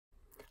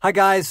Hi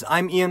guys,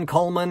 I'm Ian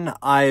Coleman.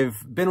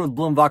 I've been with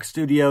Bloomvox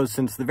Studios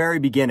since the very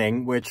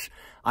beginning, which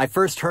I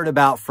first heard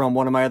about from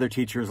one of my other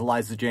teachers,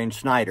 Eliza Jane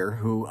Schneider,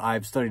 who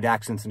I've studied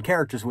accents and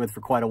characters with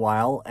for quite a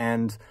while,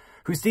 and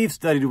who Steve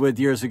studied with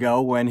years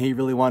ago when he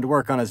really wanted to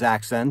work on his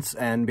accents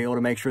and be able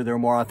to make sure they were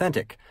more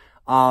authentic.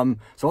 So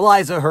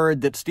Eliza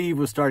heard that Steve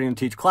was starting to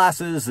teach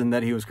classes and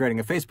that he was creating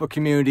a Facebook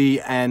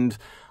community, and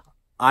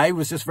I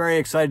was just very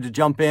excited to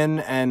jump in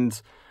and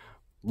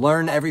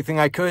learn everything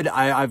I could.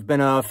 I've been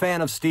a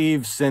fan of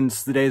Steve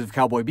since the days of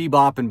Cowboy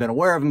Bebop and been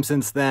aware of him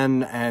since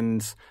then,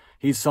 and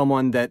he's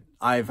someone that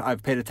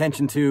I've paid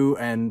attention to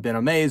and been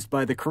amazed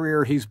by the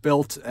career he's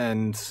built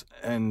and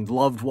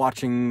loved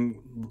watching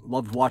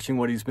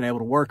what he's been able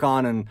to work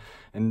on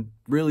and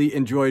really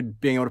enjoyed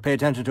being able to pay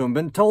attention to him.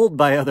 Been told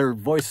by other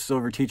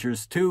voiceover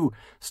teachers to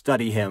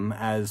study him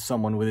as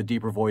someone with a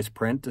deeper voice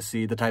print to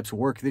see the types of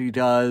work that he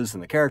does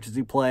and the characters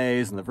he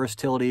plays and the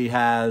versatility he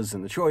has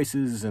and the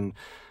choices and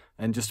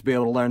just to be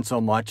able to learn so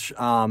much.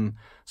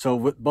 So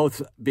with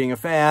both being a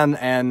fan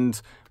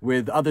and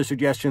with other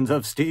suggestions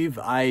of Steve,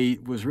 I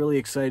was really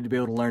excited to be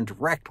able to learn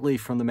directly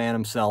from the man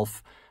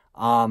himself.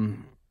 I've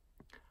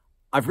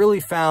really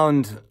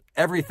found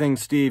everything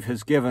Steve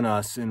has given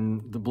us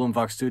in the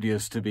Bloomvox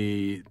Studios to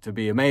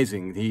be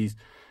amazing.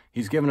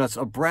 He's given us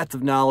a breadth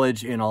of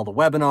knowledge in all the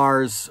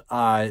webinars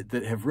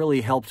that have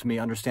really helped me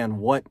understand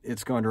what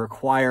it's going to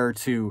require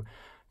to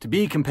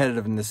be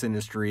competitive in this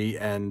industry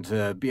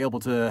and be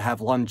able to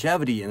have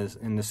longevity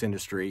in this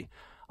industry.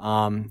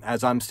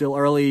 As I'm still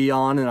early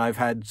on and I've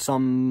had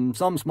some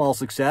small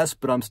success,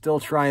 but I'm still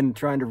trying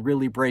to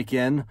really break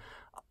in.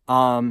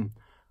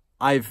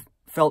 I've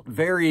felt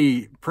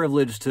very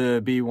privileged to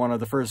be one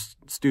of the first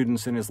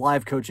students in his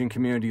live coaching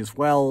community as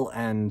well,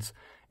 and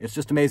it's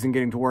just amazing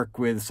getting to work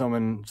with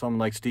someone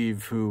like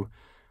Steve who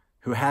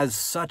has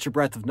such a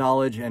breadth of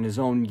knowledge and his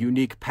own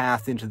unique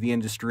path into the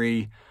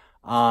industry.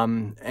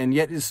 And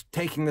yet is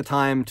taking the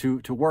time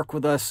to work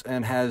with us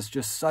and has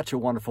just such a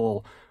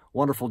wonderful,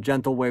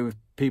 gentle way with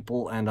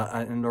people and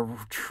a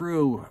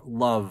true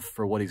love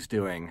for what he's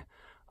doing.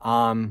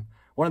 One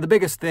of the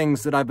biggest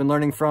things that I've been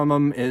learning from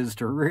him is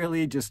to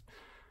really just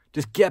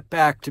get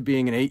back to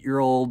being an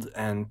 8-year-old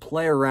and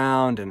play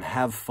around and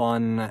have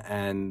fun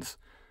and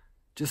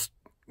just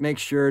make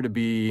sure to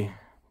be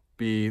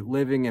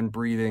living and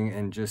breathing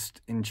and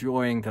just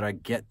enjoying that I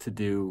get to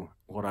do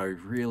what I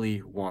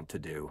really want to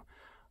do.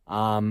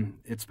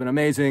 It's been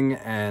amazing,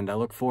 and I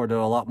look forward to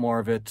a lot more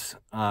of it.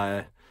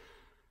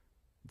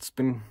 It's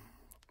been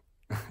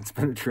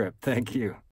a trip. Thank you.